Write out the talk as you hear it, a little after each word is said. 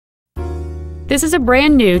This is a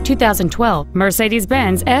brand new 2012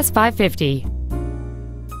 Mercedes-Benz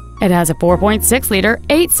S550. It has a 4.6-liter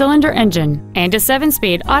 8-cylinder engine and a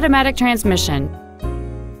 7-speed automatic transmission.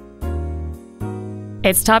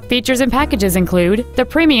 Its top features and packages include the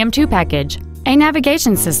Premium 2 package, a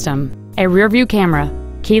navigation system, a rear-view camera,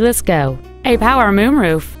 keyless go, a power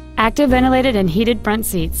moonroof, active ventilated and heated front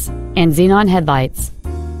seats, and xenon headlights.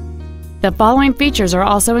 The following features are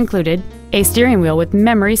also included: a steering wheel with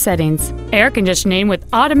memory settings, air conditioning with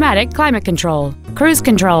automatic climate control, cruise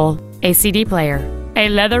control, a CD player, a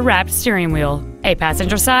leather-wrapped steering wheel, a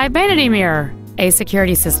passenger side vanity mirror, a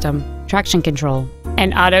security system, traction control,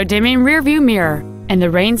 an auto-dimming rear-view mirror, and the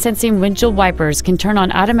rain-sensing windshield wipers can turn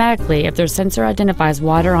on automatically if their sensor identifies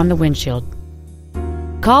water on the windshield.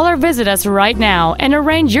 Call or visit us right now and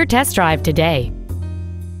arrange your test drive today.